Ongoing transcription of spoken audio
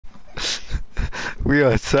We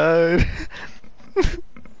outside.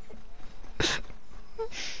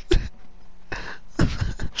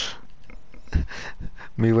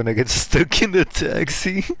 Me when I get stuck in the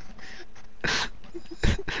taxi.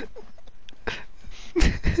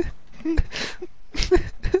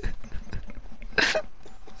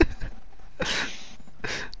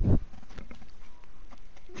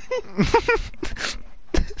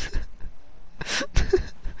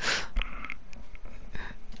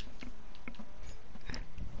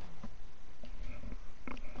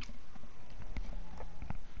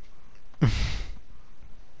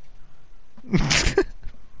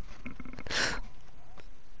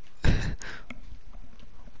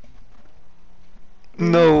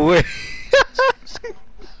 No way.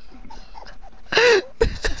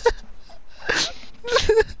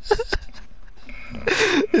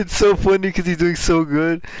 It's so funny because he's doing so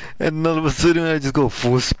good, and all of a sudden I just go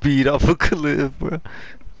full speed off a cliff, bro.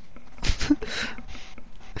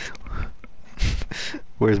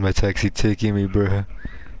 Where's my taxi taking me, bro?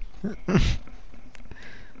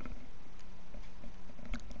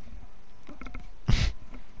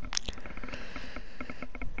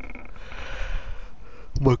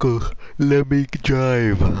 Marco, let me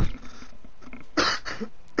drive.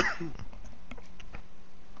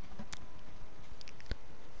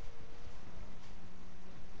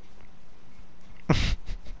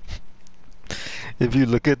 If you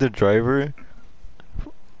look at the driver,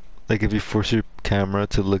 like if you force your camera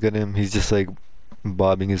to look at him, he's just like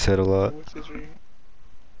bobbing his head a lot. What's this right here?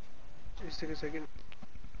 Just take a second.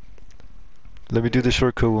 Let me do the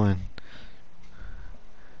shortcut one.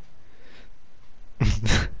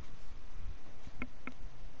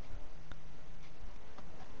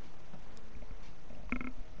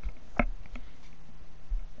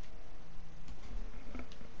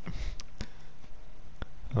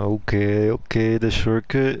 Okay, the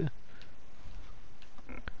shortcut.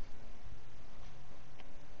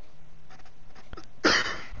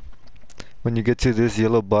 When you get to this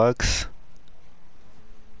yellow box,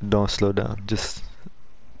 don't slow down, just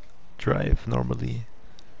drive normally.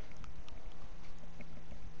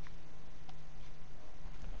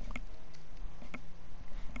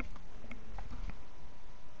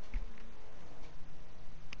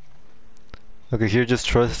 Okay, here just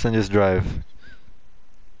trust and just drive.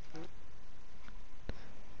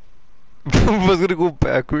 I was gonna go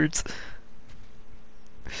backwards.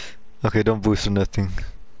 Okay, don't boost or nothing.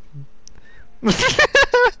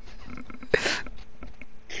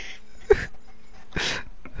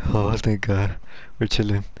 Oh, thank God. We're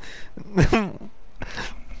chilling.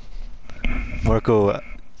 Marco,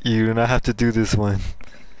 you do not have to do this one.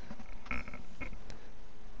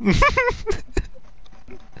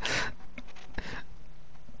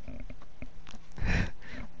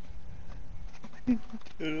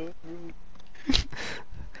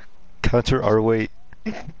 Counter our weight.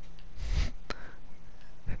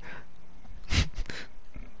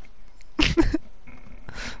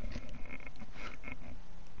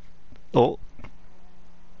 Oh,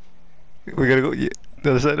 we gotta go. Yeah,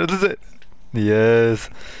 the other side. Other side. Yes.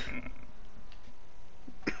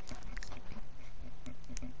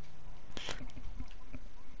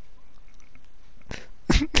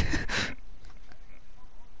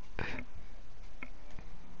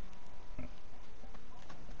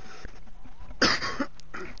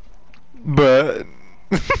 But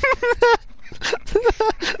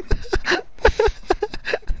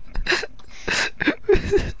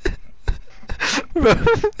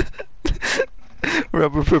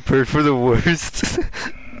Rubber prepared for the worst.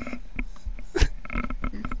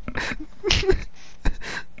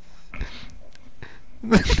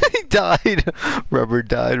 He died. Rubber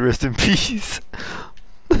died. Rest in peace.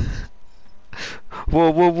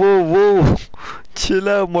 Whoa. Chill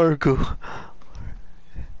out, Marco.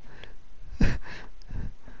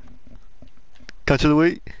 Catch the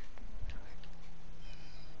weight.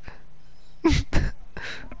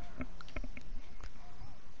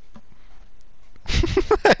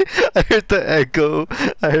 I heard the echo.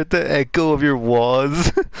 I heard the echo of your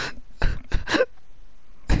walls.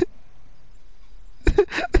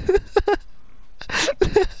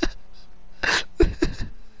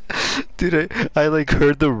 Dude, I like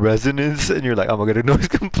heard the resonance and you're like, I'm gonna noise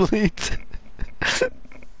complete.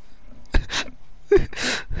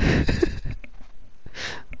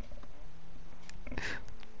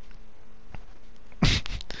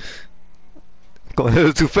 Going a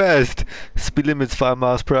little too fast. Speed limit's 5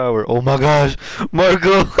 miles per hour. Oh my gosh,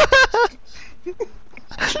 Marco.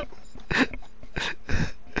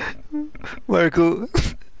 Marco.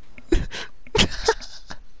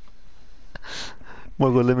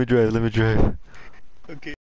 Marco, let me drive. Okay.